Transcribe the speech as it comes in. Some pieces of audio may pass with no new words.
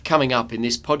Coming up in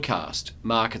this podcast,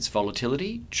 markets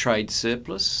volatility, trade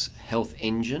surplus, Health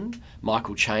Engine,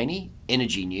 Michael Chaney,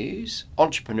 energy news,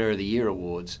 Entrepreneur of the Year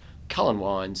awards, Cullen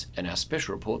Wines, and our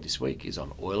special report this week is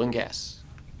on oil and gas.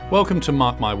 Welcome to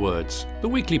Mark My Words, the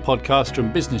weekly podcast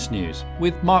from Business News,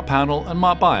 with Mark Pownall and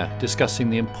Mark Beyer discussing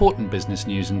the important business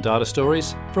news and data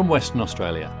stories from Western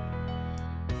Australia.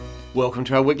 Welcome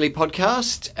to our weekly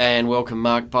podcast, and welcome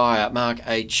Mark Beyer. Mark,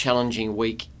 a challenging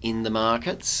week in the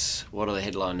markets. What are the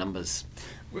headline numbers?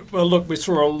 Well, look, we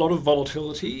saw a lot of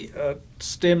volatility,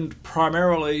 stemmed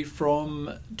primarily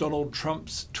from Donald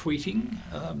Trump's tweeting.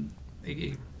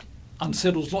 He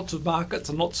unsettles lots of markets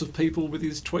and lots of people with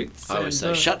his tweets. I would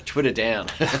say shut Twitter down.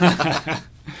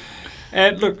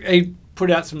 And look, he put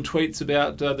out some tweets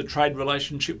about the trade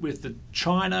relationship with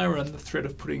China and the threat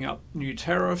of putting up new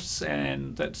tariffs,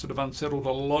 and that sort of unsettled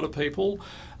a lot of people.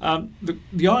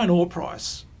 The iron ore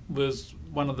price was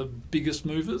one of the biggest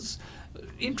movers.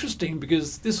 Interesting,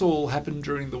 because this all happened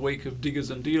during the week of diggers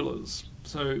and dealers.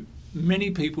 So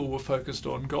many people were focused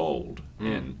on gold.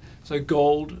 And so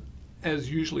gold, as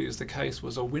usually is the case,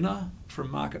 was a winner from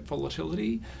market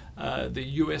volatility. The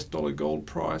US dollar gold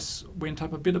price went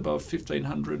up a bit above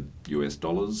 $1,500 US.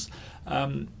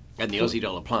 And the Aussie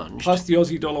dollar plunged. Plus the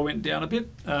Aussie dollar went down a bit,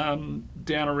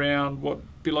 down around,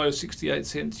 below 68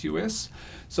 cents US.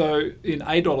 So in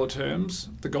 $8 terms,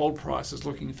 the gold price is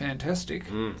looking fantastic.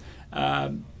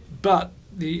 But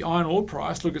the iron ore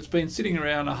price, look, it's been sitting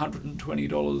around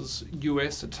 $120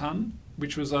 US a tonne,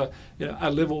 which was a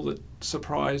level that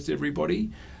surprised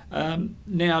everybody.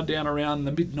 Now down around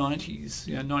the mid-90s,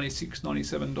 $96,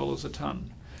 $97 a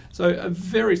tonne. So a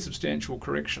very substantial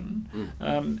correction.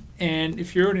 And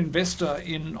if you're an investor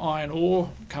in iron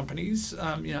ore companies,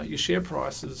 your share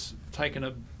price has taken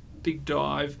a big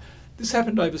dive. This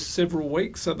happened over several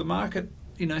weeks, so the market,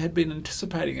 had been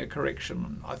anticipating a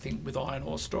correction, I think, with iron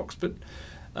ore stocks. But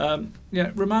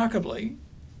remarkably,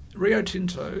 Rio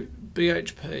Tinto,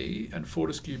 BHP and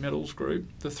Fortescue Metals Group,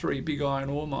 the three big iron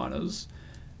ore miners,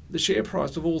 the share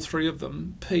price of all three of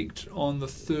them peaked on the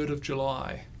 3rd of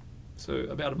July, so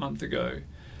about a month ago.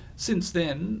 Since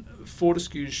then,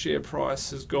 Fortescue's share price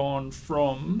has gone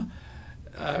from,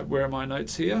 where are my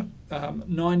notes here,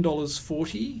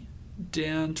 $9.40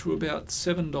 down to about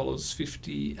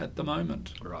 $7.50 at the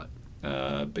moment. Right.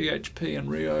 BHP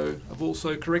and Rio have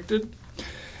also corrected.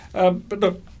 But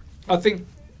look, I think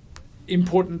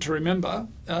important to remember,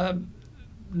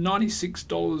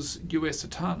 $96 US a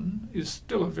tonne is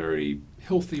still a very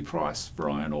healthy price for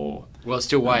iron ore. Well, it's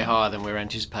still way higher than we were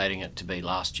anticipating it to be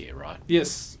last year, right?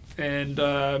 Yes, and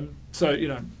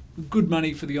good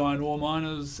money for the iron ore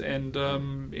miners, and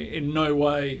in no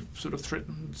way sort of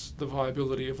threatens the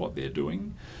viability of what they're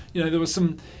doing. There was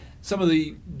some of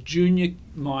the junior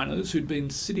miners who'd been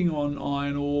sitting on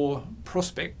iron ore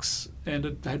prospects and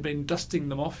had been dusting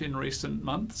them off in recent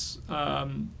months.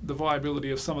 The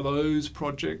viability of some of those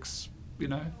projects,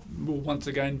 will once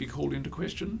again be called into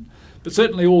question. But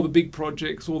certainly all the big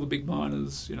projects, all the big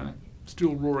miners,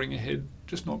 still roaring ahead,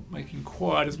 just not making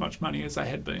quite as much money as they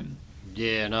had been.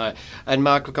 Yeah, no. And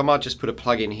Mark, look, I might just put a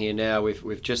plug in here now.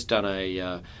 We've just done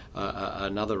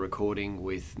another recording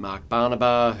with Mark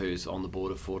Barnabar, who's on the board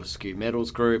of Fortescue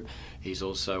Metals Group. He's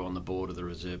also on the board of the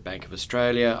Reserve Bank of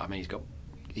Australia. I mean,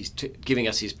 he's giving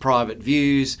us his private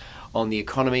views on the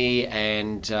economy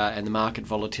and the market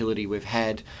volatility we've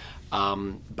had.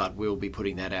 But we'll be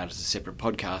putting that out as a separate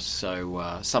podcast,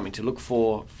 so something to look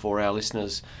for our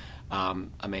listeners.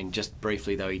 Just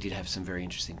briefly though, he did have some very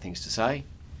interesting things to say.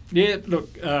 Yeah,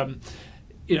 look,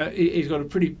 he's got a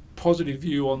pretty positive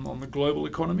view on the global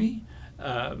economy.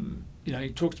 He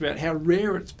talks about how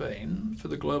rare it's been for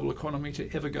the global economy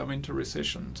to ever go into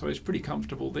recession. So he's pretty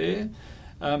comfortable there.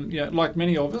 Like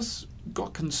many of us,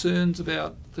 got concerns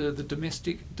about the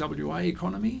domestic WA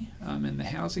economy and the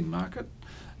housing market,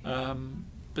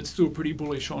 but still pretty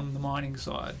bullish on the mining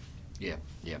side. Yeah.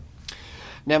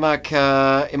 Now, Mark,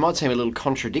 it might seem a little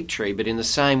contradictory, but in the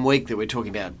same week that we're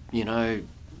talking about,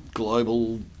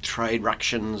 global trade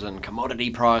ructions and commodity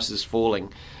prices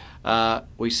falling,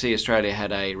 we see Australia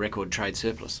had a record trade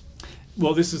surplus.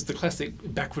 Well, this is the classic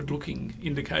backward-looking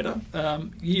indicator.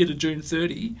 Year to June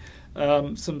 30,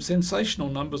 some sensational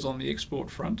numbers on the export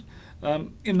front.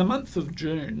 In the month of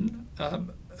June,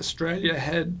 Australia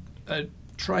had a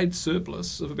trade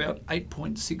surplus of about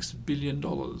 $8.6 billion,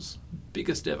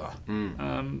 biggest ever.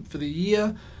 For the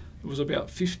year, it was about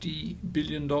 $50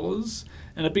 billion,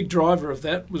 and a big driver of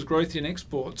that was growth in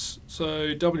exports.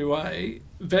 So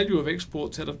value of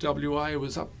exports out of WA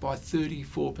was up by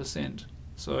 34%.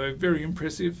 So very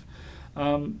impressive.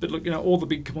 But look, all the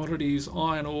big commodities,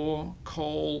 iron ore,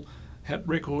 coal, had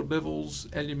record levels.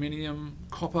 Aluminium,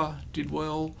 copper did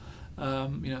well.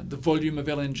 The volume of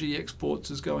LNG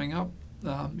exports is going up.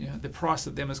 The price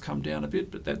of them has come down a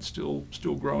bit, but that's still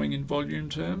growing in volume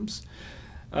terms.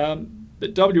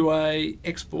 But WA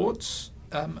exports,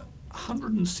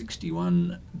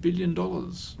 $161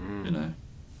 billion.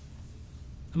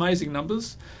 Amazing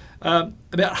numbers.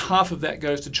 About half of that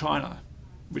goes to China,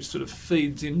 which sort of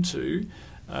feeds into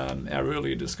our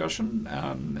earlier discussion.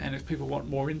 And if people want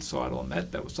more insight on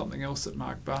that, that was something else that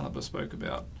Mark Barnaba spoke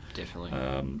about. Definitely.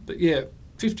 But yeah,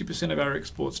 50% of our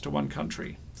exports to one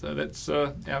country. So that's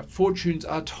our fortunes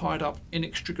are tied up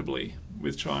inextricably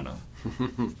with China.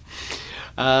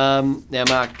 Now,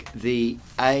 Mark, the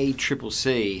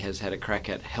ACCC has had a crack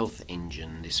at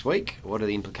HealthEngine this week. What are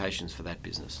the implications for that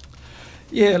business?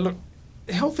 Yeah, look,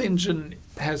 HealthEngine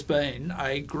has been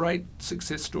a great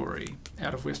success story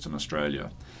out of Western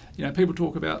Australia. People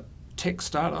talk about tech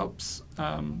startups.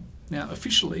 Now,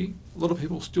 officially, a lot of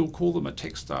people still call them a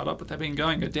tech startup, but they've been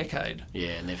going a decade. Yeah,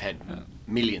 and they've had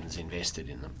millions invested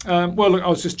in them. Well, look, I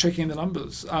was just checking the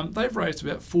numbers. They've raised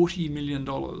about $40 million.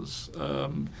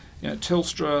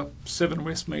 Telstra, Seven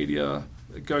West Media,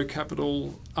 Go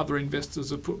Capital, other investors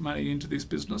have put money into this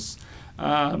business.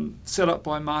 Set up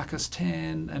by Marcus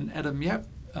Tan and Adam Yap,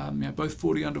 both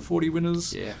 40 under 40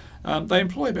 winners. Yeah. They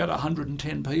employ about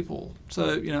 110 people.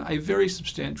 So, a very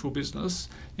substantial business.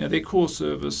 Their core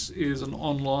service is an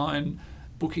online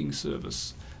booking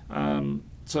service.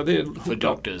 So they're for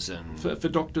doctors and for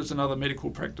doctors and other medical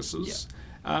practices.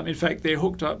 Yeah. In fact, they're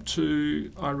hooked up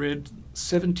to, I read,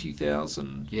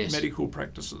 70,000 medical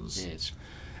practices. Yeah, it's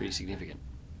pretty significant.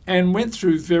 And went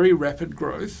through very rapid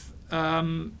growth.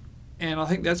 And I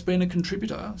think that's been a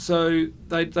contributor. So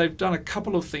they've done a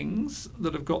couple of things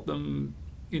that have got them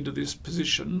into this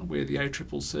position where the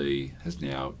ACCC has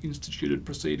now instituted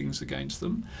proceedings against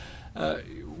them.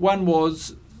 One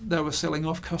was they were selling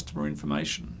off customer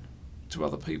information to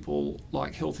other people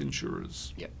like health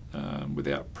insurers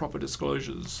without proper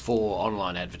disclosures. For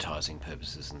online advertising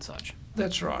purposes and such.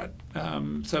 That's right.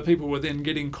 So people were then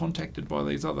getting contacted by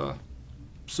these other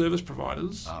service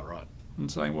providers. Oh, right.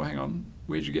 And saying, well, hang on,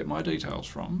 where'd you get my details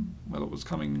from? Well, it was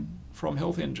coming from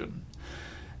HealthEngine.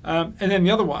 And then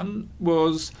the other one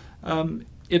was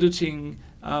editing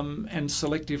and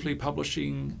selectively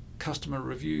publishing customer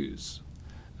reviews.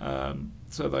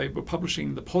 So they were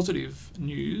publishing the positive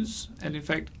news and, in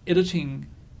fact, editing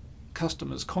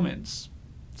customers' comments.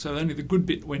 So only the good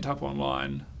bit went up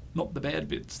online, not the bad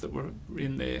bits that were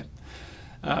in there.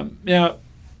 Now,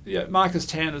 Marcus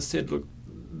Tan has said, look,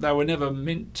 they were never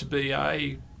meant to be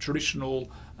a traditional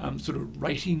sort of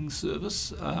rating service.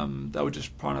 They were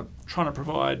just trying to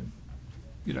provide,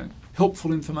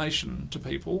 helpful information to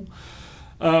people.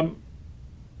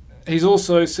 He's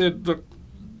also said, look,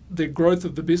 the growth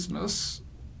of the business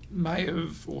may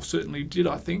have, or certainly did,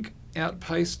 I think,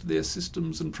 outpaced their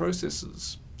systems and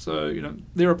processes. So,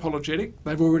 they're apologetic.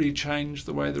 They've already changed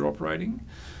the way they're operating,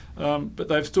 but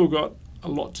they've still got a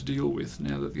lot to deal with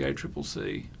now that the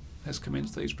ACCC has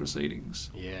commenced these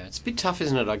proceedings. Yeah, it's a bit tough,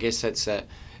 isn't it? I guess that's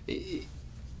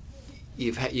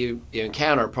you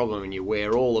encounter a problem and you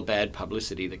wear all the bad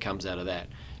publicity that comes out of that.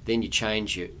 Then you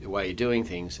change the way you're doing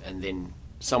things, and then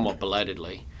somewhat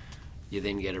belatedly, you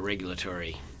then get a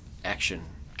regulatory action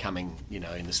coming, in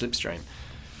the slipstream.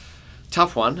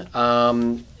 Tough one.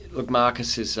 Look,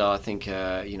 Marcus is, I think,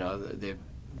 they're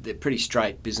pretty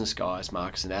straight business guys,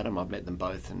 Marcus and Adam. I've met them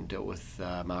both and dealt with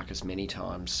Marcus many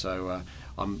times. So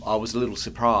I was a little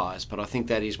surprised, but I think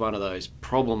that is one of those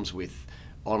problems with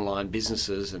online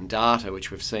businesses and data,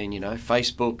 which we've seen,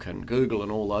 Facebook and Google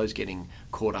and all those getting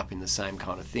caught up in the same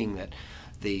kind of thing, that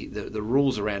the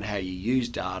rules around how you use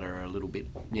data are a little bit,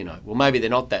 well, maybe they're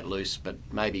not that loose, but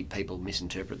maybe people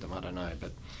misinterpret them, I don't know.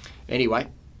 But anyway,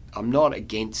 I'm not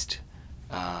against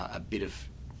a bit of,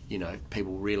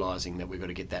 people realising that we've got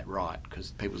to get that right,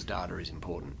 because people's data is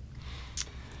important.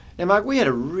 Now, Mark, we had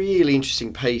a really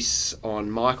interesting piece on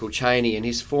Michael Chaney and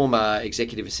his former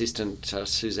executive assistant,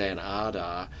 Suzanne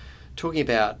Ardar, talking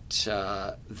about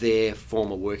their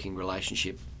former working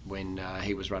relationship when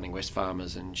he was running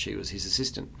Wesfarmers and she was his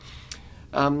assistant.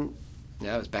 Now,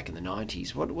 it was back in the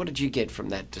 90s. What did you get from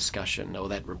that discussion or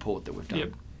that report that we've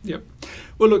done? Yep.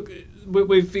 Well, look,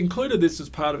 we've included this as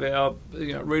part of our,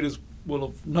 readers will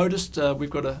have noticed we've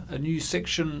got a new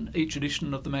section, each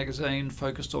edition of the magazine,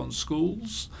 focused on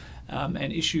schools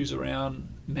and issues around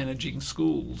managing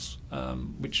schools,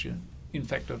 which in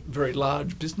fact are very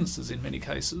large businesses in many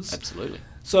cases. Absolutely.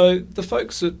 So the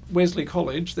folks at Wesley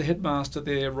College, the headmaster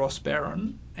there, Ross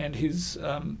Barron, and his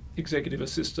executive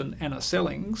assistant, Anna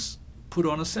Sellings, put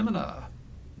on a seminar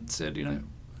and said,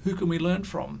 who can we learn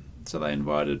from? So they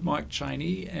invited Mike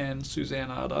Chaney and Suzanne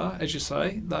Ardagh. As you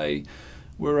say, they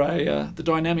were the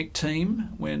dynamic team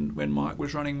when Mike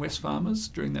was running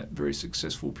Wesfarmers during that very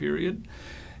successful period.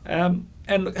 And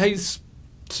he's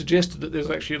suggested that there's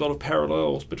actually a lot of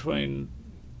parallels between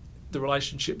the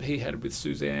relationship he had with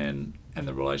Suzanne and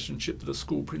the relationship that a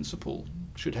school principal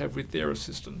should have with their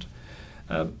assistant.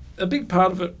 A big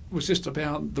part of it was just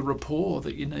about the rapport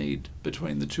that you need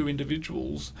between the two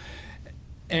individuals.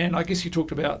 And I guess you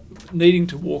talked about needing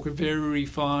to walk a very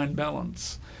fine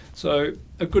balance. So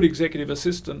a good executive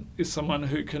assistant is someone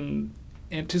who can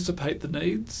anticipate the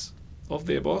needs of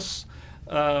their boss,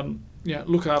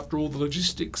 look after all the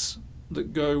logistics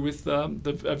that go with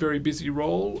a very busy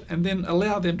role, and then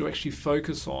allow them to actually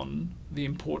focus on the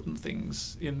important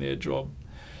things in their job.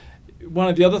 One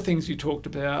of the other things you talked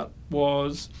about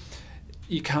was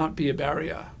you can't be a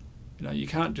barrier. You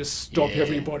can't just stop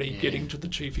everybody getting to the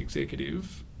chief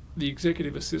executive. The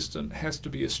executive assistant has to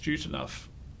be astute enough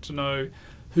to know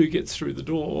who gets through the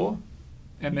door,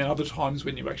 and then other times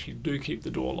when you actually do keep the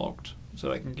door locked so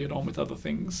they can get on with other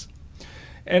things.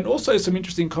 And also some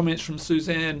interesting comments from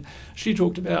Suzanne. She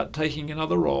talked about taking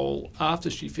another role after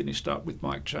she finished up with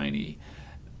Mike Chaney,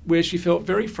 where she felt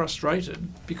very frustrated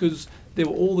because there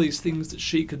were all these things that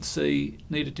she could see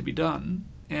needed to be done,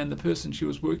 and the person she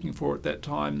was working for at that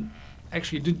time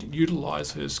actually didn't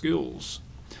utilise her skills.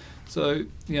 So,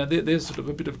 there's sort of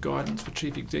a bit of guidance for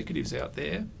chief executives out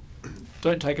there.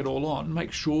 Don't take it all on.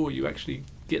 Make sure you actually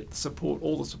get the support,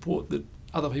 all the support that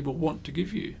other people want to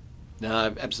give you.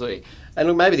 No, absolutely. And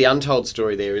look, maybe the untold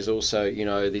story there is also,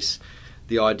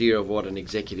 the idea of what an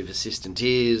executive assistant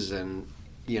is, and,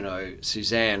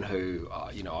 Suzanne, who,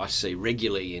 I see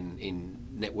regularly in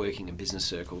networking and business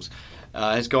circles,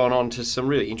 has gone on to some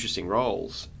really interesting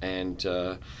roles. And,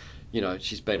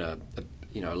 she's been a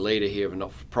leader here of a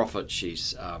not-for-profit.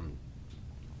 She's,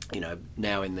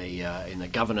 now in the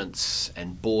governance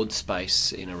and board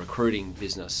space in a recruiting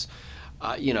business.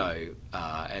 And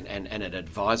an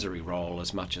advisory role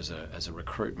as much as a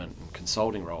recruitment and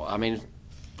consulting role. I mean,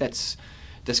 that's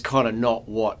kind of not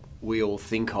what we all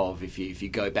think of if you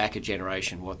go back a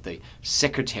generation, what the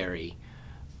secretary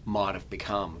might have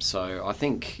become. So I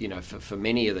think, for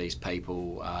many of these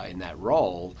people in that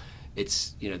role,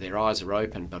 it's, their eyes are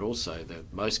open, but also the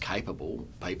most capable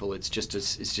people, it's just a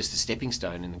stepping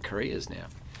stone in their careers now.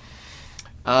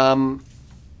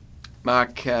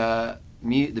 Mark, the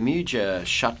merger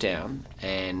shutdown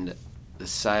and the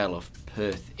sale of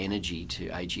Perth Energy to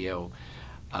AGL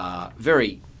are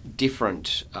very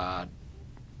different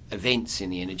events in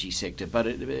the energy sector, but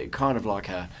it kind of like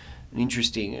an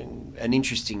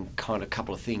interesting kind of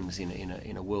couple of things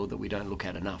in a world that we don't look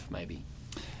at enough, maybe.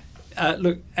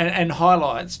 And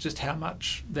highlights just how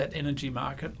much that energy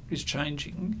market is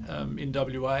changing in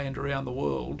WA and around the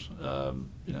world.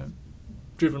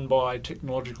 Driven by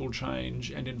technological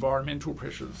change and environmental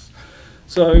pressures.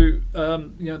 So,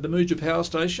 the Muja Power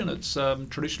Station, it's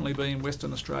traditionally been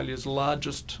Western Australia's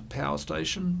largest power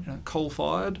station,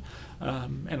 coal-fired,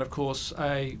 and of course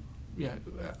a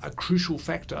crucial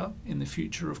factor in the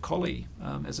future of Collie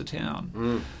as a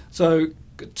town. So,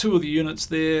 2 of the units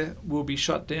there will be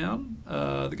shut down.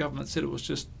 The government said it was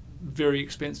just very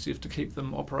expensive to keep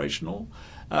them operational,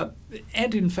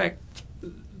 and in fact,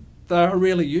 they are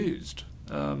rarely used.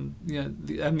 And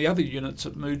the other units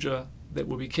at Muja that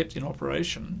will be kept in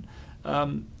operation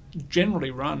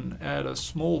generally run at a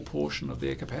small portion of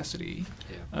their capacity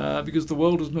because the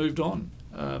world has moved on.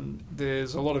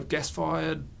 There's a lot of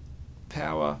gas-fired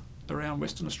power around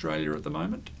Western Australia at the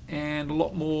moment, and a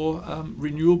lot more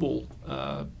renewable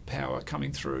power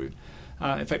coming through.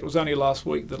 In fact, it was only last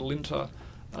week that Alinta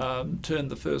turned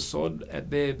the first sod at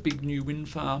their big new wind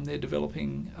farm they're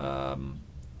developing a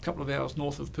couple of hours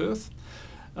north of Perth.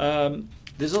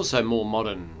 There's also more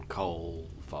modern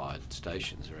coal-fired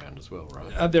stations around as well,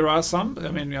 right? There are some. I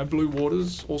mean, Blue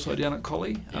Waters, also down at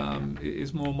Collie,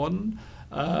 is more modern.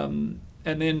 And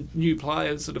then new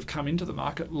players that have come into the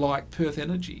market, like Perth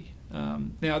Energy.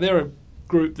 Now, they're a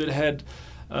group that had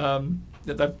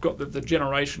that they've got the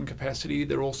generation capacity.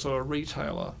 They're also a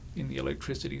retailer in the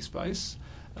electricity space.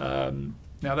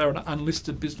 Now, they're an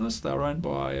unlisted business. They're owned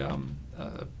by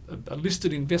a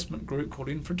listed investment group called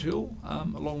Infratil,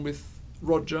 along with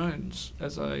Rod Jones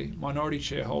as a minority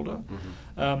shareholder.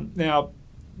 Now,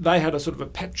 they had a sort of a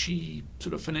patchy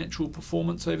sort of financial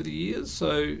performance over the years.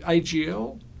 So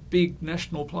AGL, big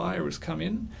national player, has come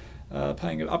in,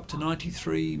 paying up to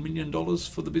 $93 million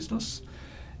for the business.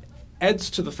 Adds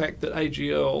to the fact that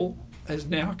AGL has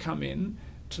now come in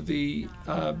to the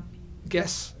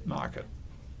gas market.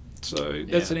 So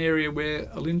that's an area where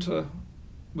Alinta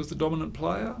was the dominant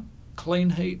player. Clean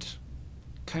Heat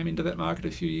came into that market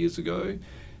a few years ago.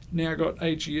 Now got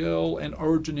AGL and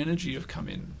Origin Energy have come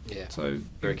in. Yeah, so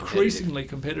very increasingly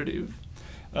competitive.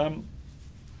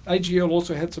 AGL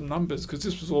also had some numbers because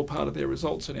this was all part of their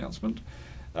results announcement.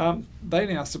 They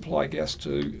now supply gas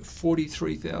to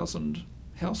 43,000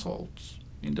 households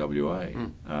in WA.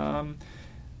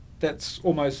 That's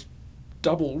almost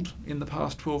doubled in the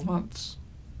past 12 months.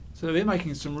 So they're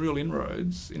making some real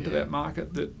inroads into that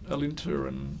market that Alinta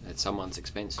and at someone's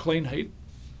expense. Clean Heat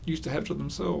used to have to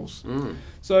themselves.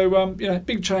 So,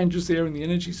 big changes there in the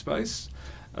energy space.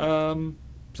 So,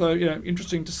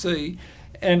 interesting to see.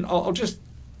 And I'll just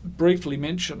briefly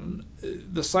mention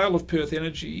the sale of Perth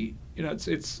Energy.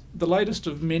 It's the latest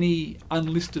of many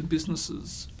unlisted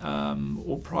businesses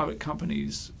or private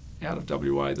companies out of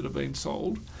WA that have been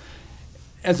sold.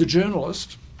 As a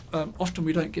journalist, often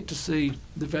we don't get to see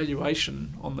the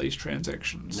valuation on these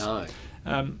transactions. No.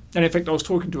 And in fact, I was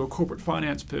talking to a corporate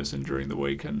finance person during the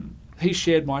week, and he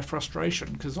shared my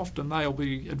frustration because often they'll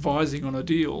be advising on a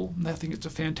deal and they think it's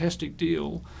a fantastic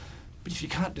deal, but if you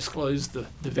can't disclose the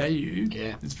value,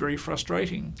 it's very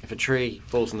frustrating. If a tree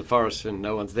falls in the forest and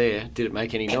no one's there, did it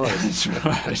make any noise? That's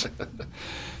right.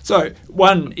 So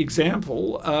one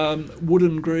example,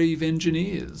 Wood &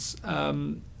 Engineers.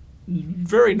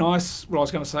 Very nice,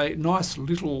 nice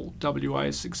little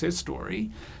WA success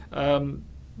story.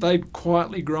 They'd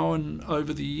quietly grown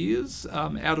over the years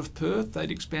out of Perth. They'd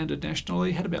expanded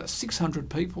nationally, had about 600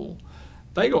 people.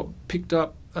 They got picked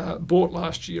up, bought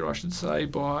last year, I should say,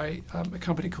 by a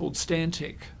company called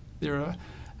Stantec. They're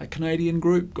a Canadian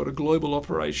group, got a global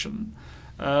operation.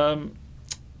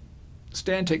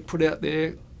 Stantec put out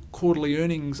their quarterly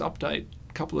earnings update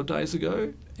a couple of days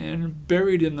ago, and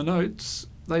buried in the notes,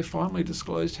 they finally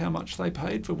disclosed how much they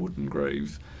paid for Wood &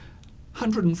 Grieve,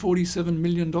 $147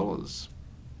 million.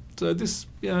 So this,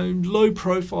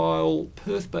 low-profile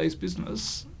Perth-based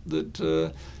business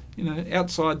that,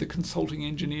 outside the consulting,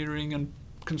 engineering and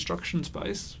construction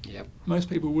space, most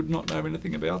people would not know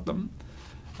anything about them.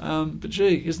 But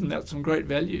gee, isn't that some great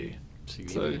value?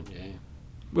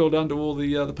 Well done to all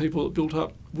the people that built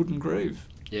up Wood & Grieve.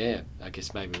 Yeah, I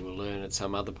guess maybe we'll learn at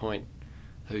some other point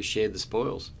who shared the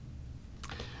spoils.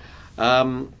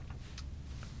 Now,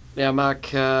 Mark,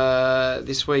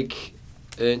 this week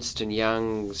Ernst &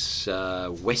 Young's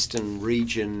Western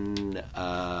Region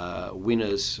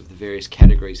winners of the various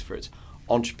categories for its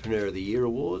Entrepreneur of the Year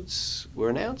awards were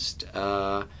announced.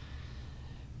 What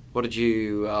did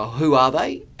you? Who are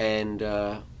they, and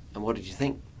what did you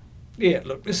think? Yeah,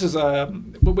 look, this is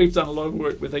we've done a lot of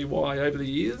work with EY over the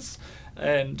years,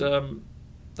 and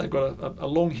they've got a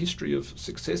long history of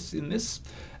success in this.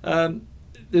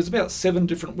 There's about 7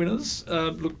 different winners.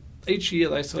 Look, each year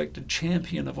they select a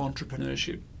champion of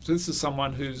entrepreneurship. So this is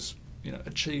someone who's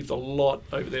achieved a lot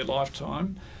over their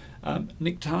lifetime.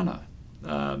 Nick Tana,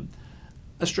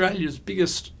 Australia's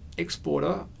biggest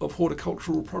exporter of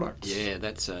horticultural products. Yeah,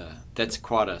 that's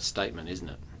quite a statement, isn't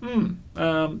it?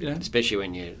 Especially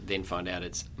when you then find out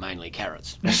it's mainly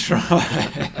carrots. That's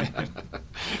right.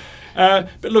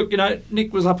 But look,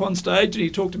 Nick was up on stage and he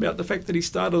talked about the fact that he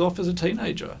started off as a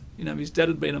teenager. His dad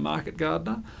had been a market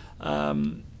gardener,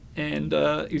 and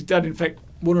his dad, in fact,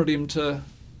 wanted him to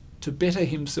better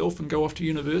himself and go off to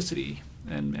university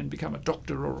and become a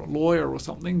doctor or a lawyer or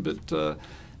something. But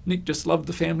Nick just loved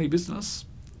the family business,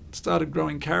 started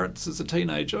growing carrots as a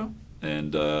teenager,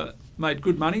 and made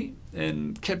good money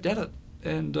and kept at it.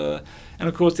 And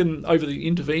of course, then over the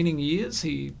intervening years,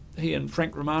 he and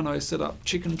Frank Romano set up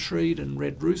Chicken Treat and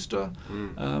Red Rooster,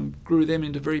 grew them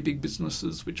into very big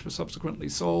businesses, which were subsequently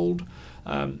sold.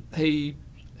 He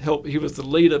was the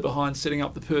leader behind setting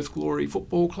up the Perth Glory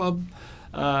Football Club.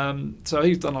 So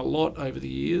he's done a lot over the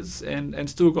years and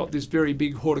still got this very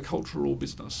big horticultural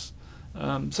business.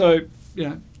 So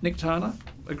Nick Tana,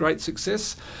 a great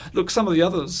success. Look, some of the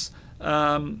others,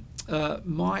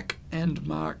 Mike and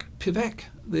Mark Pivac,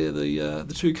 they're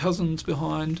the two cousins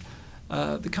behind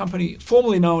the company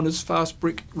formerly known as Fast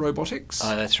Brick Robotics.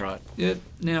 Oh, that's right. Yeah,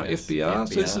 now yes, FBR.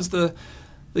 So this is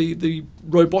the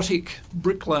robotic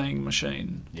bricklaying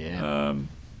machine. Yeah.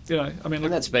 And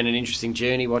that's been an interesting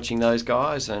journey watching those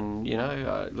guys, and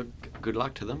look, good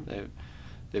luck to them.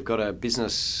 They've got a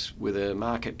business with a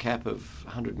market cap of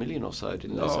 100 million or so,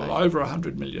 didn't they say? Over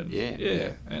 100 million.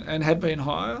 Yeah. And have been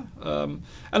higher. And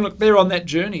look, they're on that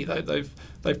journey.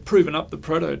 They've proven up the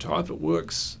prototype. It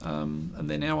works, and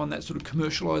they're now on that sort of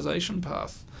commercialisation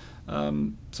path.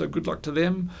 So good luck to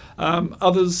them.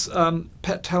 Others,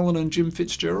 Pat Talon and Jim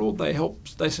Fitzgerald, they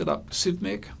set up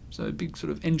CivMec, so a big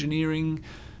sort of engineering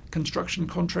construction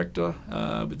contractor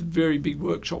with very big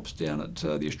workshops down at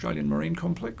the Australian Marine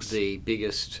Complex. The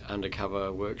biggest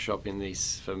undercover workshop in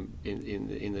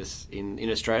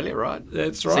Australia, right?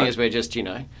 That's right. Seeing as we're just,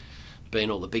 being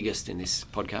all the biggest in this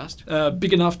podcast.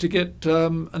 Big enough to get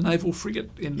a naval frigate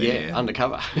in there. Yeah,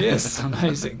 undercover. Yes,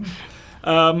 amazing.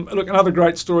 Look, another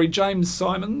great story. James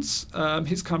Simons,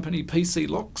 his company PC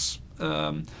Locks.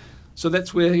 So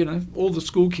that's where all the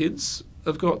school kids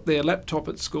have got their laptop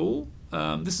at school.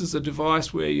 This is a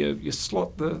device where you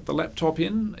slot the laptop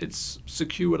in. It's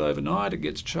secured overnight. It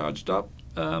gets charged up.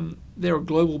 They're a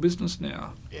global business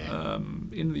now. Yeah.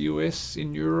 In the US,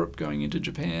 in Europe, going into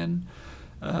Japan.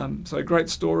 So great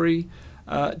story.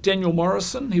 Daniel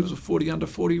Morrison, he was a 40 under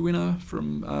 40 winner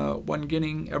from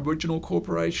Wangening Aboriginal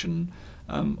Corporation.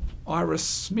 Iris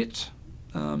Smith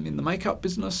in the makeup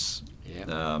business.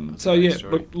 Yeah.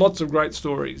 Look, lots of great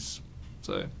stories.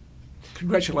 So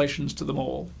congratulations to them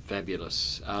all.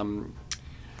 Fabulous.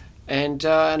 And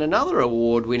another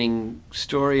award-winning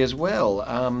story as well.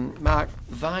 Mark,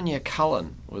 Vanya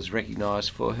Cullen was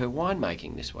recognised for her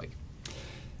winemaking this week.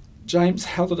 James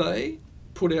Halliday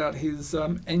put out his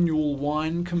annual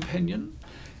wine companion,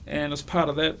 and as part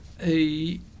of that,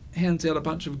 he hands out a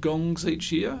bunch of gongs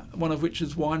each year, one of which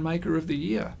is Winemaker of the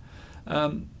Year.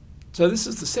 So this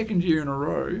is the second year in a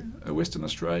row a Western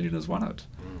Australian has won it.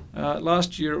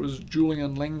 Last year it was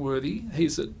Julian Langworthy.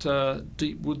 He's at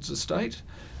Deep Woods Estate.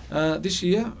 This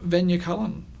year, Vanya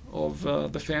Cullen of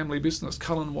the family business,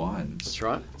 Cullen Wines. That's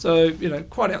right. So,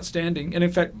 quite outstanding. And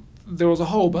in fact, there was a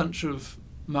whole bunch of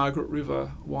Margaret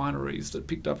River wineries that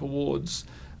picked up awards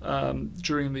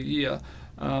during the year.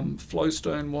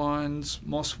 Flowstone Wines,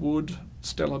 Mosswood,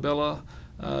 Stella Bella,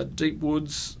 Deep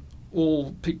Woods,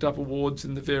 all picked up awards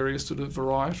in the various sort of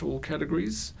varietal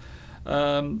categories.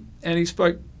 And he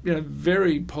spoke,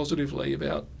 very positively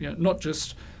about, not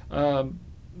just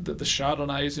the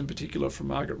Chardonnays in particular from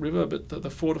Margaret River, but the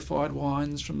fortified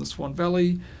wines from the Swan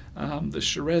Valley, the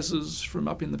Shirazes from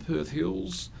up in the Perth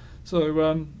Hills.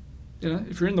 So,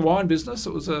 if you're in the wine business,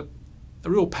 it was a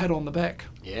real pat on the back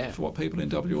for what people in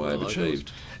WA have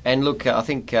achieved. And look, I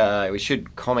think we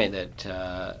should comment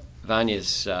that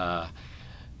Vanya's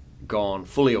gone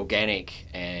fully organic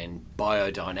and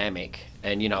biodynamic.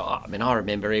 And, I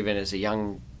remember even as a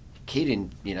young kid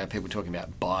people talking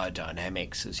about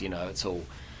biodynamics as, it's all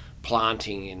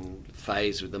planting in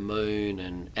phase with the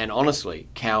moon and honestly,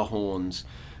 cow horns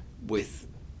with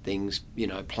things,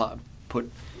 put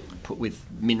with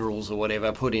minerals or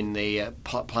whatever, put in the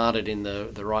planted in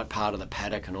the right part of the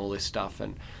paddock and all this stuff,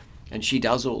 and she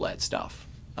does all that stuff,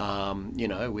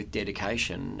 with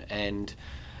dedication and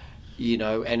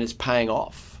and it's paying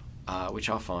off, which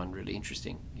I find really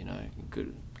interesting.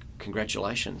 Good,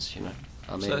 congratulations.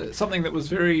 So something that was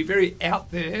very, very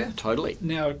out there, totally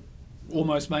now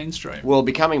almost mainstream. Well,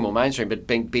 becoming more mainstream, but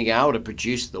being able to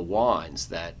produce the wines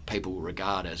that people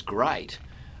regard as great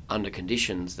under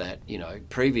conditions that,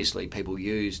 previously people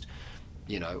used,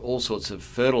 all sorts of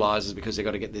fertilizers because they've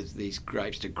got to get these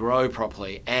grapes to grow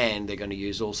properly, and they're going to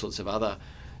use all sorts of other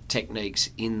techniques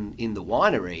in the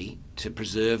winery to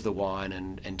preserve the wine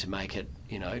and to make it,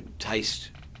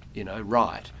 taste,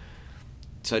 right.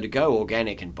 So to go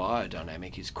organic and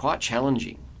biodynamic is quite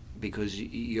challenging because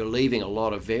you're leaving a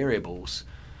lot of variables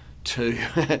to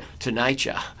to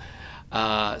nature.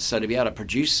 So to be able to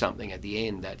produce something at the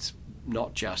end that's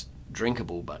not just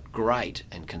drinkable but great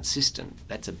and consistent,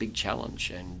 that's a big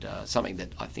challenge, and something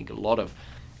that I think a lot of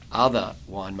other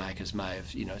winemakers may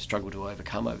have struggled to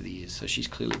overcome over the years. So she's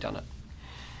clearly done it.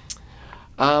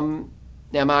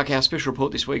 Now, Mark, our special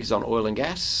report this week is on oil and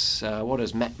gas. What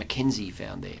has Matt McKenzie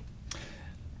found there?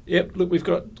 Yep, look, we've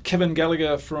got Kevin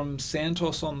Gallagher from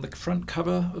Santos on the front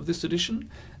cover of this edition.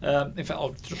 In fact,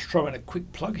 I'll just throw in a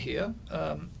quick plug here.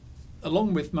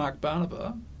 Along with Mark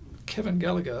Barnaba, Kevin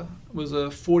Gallagher was a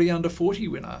 40 under 40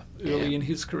 winner early in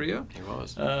his career. He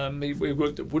was. He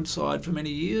worked at Woodside for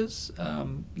many years,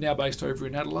 now based over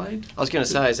in Adelaide. I was going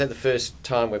to say, is that the first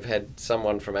time we've had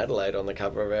someone from Adelaide on the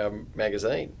cover of our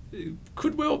magazine? It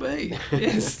could well be,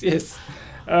 yes.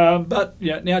 But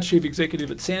now chief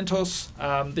executive at Santos.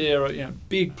 They're a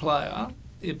big player,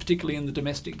 particularly in the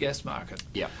domestic gas market.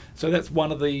 Yeah. So that's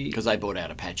one of the... Because they bought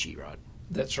out Apache, right?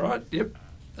 That's right, yep.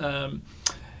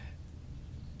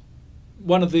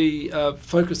 One of the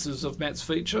focuses of Matt's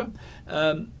feature,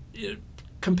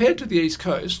 compared to the East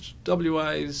Coast,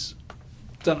 WA's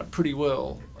done it pretty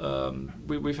well.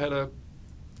 We've had a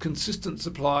consistent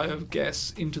supply of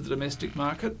gas into the domestic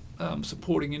market,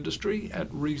 supporting industry at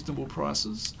reasonable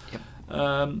prices. Yep.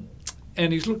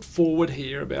 And he's looked forward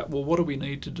here about, what do we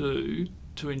need to do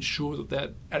to ensure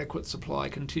that adequate supply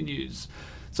continues?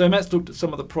 So Matt's looked at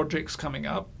some of the projects coming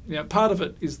up. Part of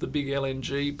it is the big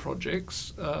LNG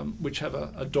projects, which have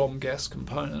a DOM gas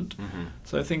component. Mm-hmm.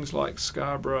 So things like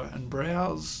Scarborough and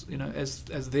Browse,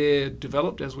 as they're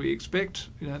developed, as we expect,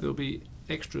 there'll be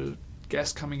extra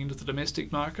gas coming into the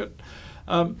domestic market.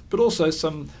 But also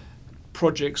some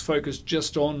projects focused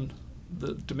just on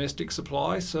the domestic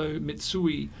supply. So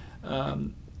Mitsui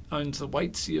owns the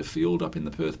Waitsia field up in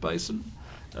the Perth Basin.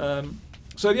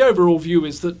 So the overall view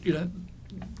is that,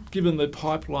 given the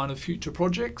pipeline of future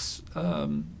projects,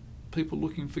 people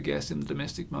looking for gas in the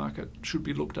domestic market should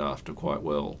be looked after quite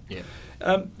well. Yeah.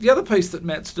 The other piece that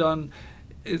Matt's done,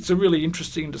 it's a really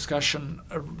interesting discussion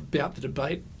about the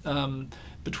debate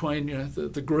between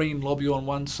the green lobby on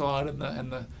one side and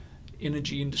the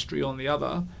energy industry on the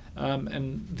other,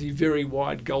 and the very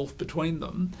wide gulf between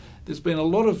them. There's been a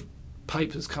lot of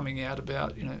papers coming out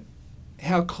about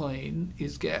how clean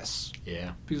is gas?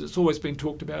 Yeah. Because it's always been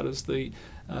talked about as the,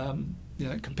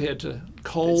 compared to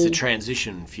coal. It's a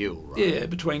transition fuel, right? Yeah,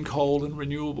 between coal and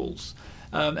renewables.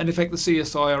 And in fact, the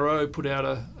CSIRO put out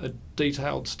a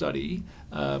detailed study,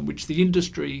 which the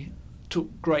industry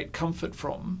took great comfort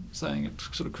from, saying it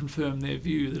sort of confirmed their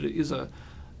view that it is a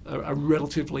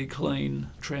relatively clean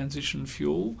transition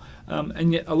fuel.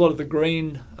 And yet a lot of the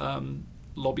green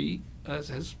lobby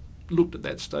has looked at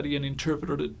that study and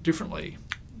interpreted it differently.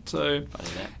 So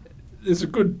there's a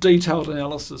good detailed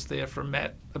analysis there from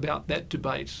Matt about that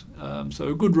debate. So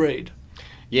a good read.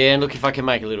 Yeah, and look, if I can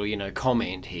make a little,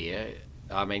 comment here.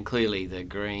 I mean, clearly the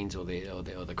Greens or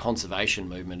the conservation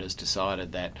movement has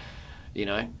decided that,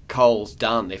 coal's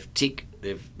done.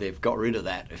 They've got rid of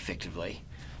that effectively,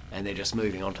 and they're just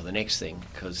moving on to the next thing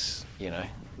because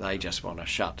they just want to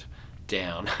shut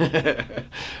down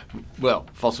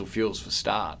fossil fuels for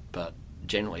start, but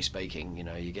generally speaking,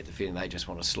 you get the feeling they just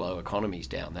want to slow economies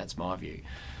down. That's my view.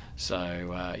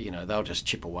 So they'll just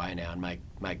chip away now and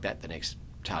make that the next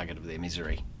target of their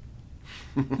misery.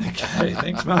 Okay,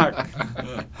 thanks, Mark.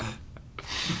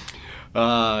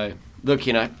 Look,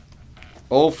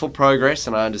 all for progress,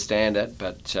 and I understand it,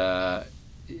 but I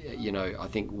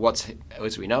think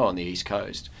as we know on the East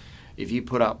Coast, if you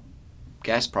put up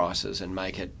gas prices and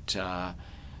make it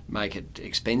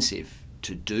expensive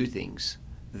to do things,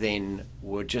 then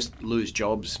we'll just lose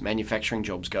jobs. Manufacturing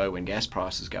jobs go when gas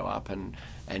prices go up, and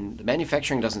the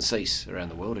manufacturing doesn't cease around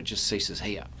the world; it just ceases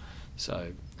here.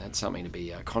 So that's something to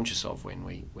be conscious of when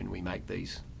we make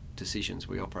these decisions.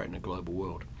 We operate in a global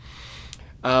world.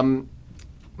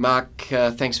 Mark,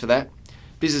 thanks for that.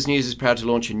 Business News is proud to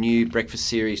launch a new breakfast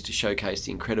series to showcase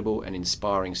the incredible and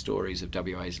inspiring stories of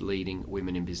WA's leading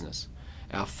women in business.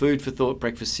 Our Food for Thought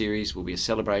breakfast series will be a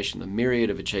celebration of the myriad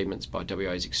of achievements by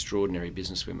WA's extraordinary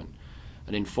businesswomen.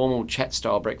 An informal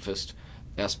chat-style breakfast,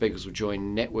 our speakers will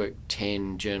join Network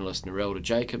 10 journalist Narelda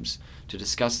Jacobs to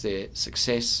discuss their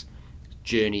success,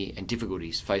 journey and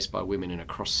difficulties faced by women in a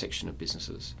cross-section of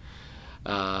businesses.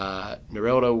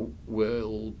 Narelda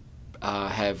will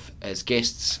have as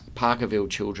guests Parkerville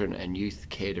Children and Youth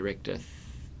Care Director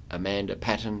Amanda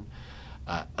Patton,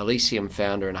 Elysium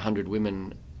founder and 100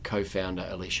 Women co-founder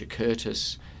Alicia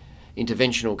Curtis,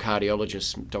 interventional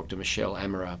cardiologist Dr. Michelle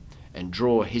Amara, and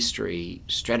Draw History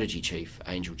Strategy Chief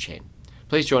Angel Chen.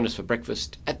 Please join us for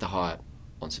breakfast at the Hyatt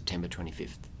on September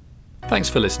 25th. Thanks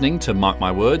for listening to Mark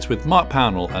My Words with Mark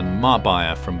Pownall and Mark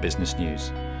Beyer from Business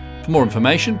News. For more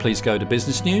information, please go to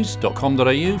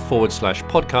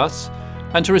businessnews.com.au/podcasts,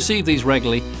 and to receive these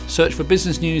regularly, search for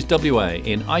Business News WA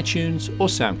in iTunes or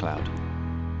SoundCloud.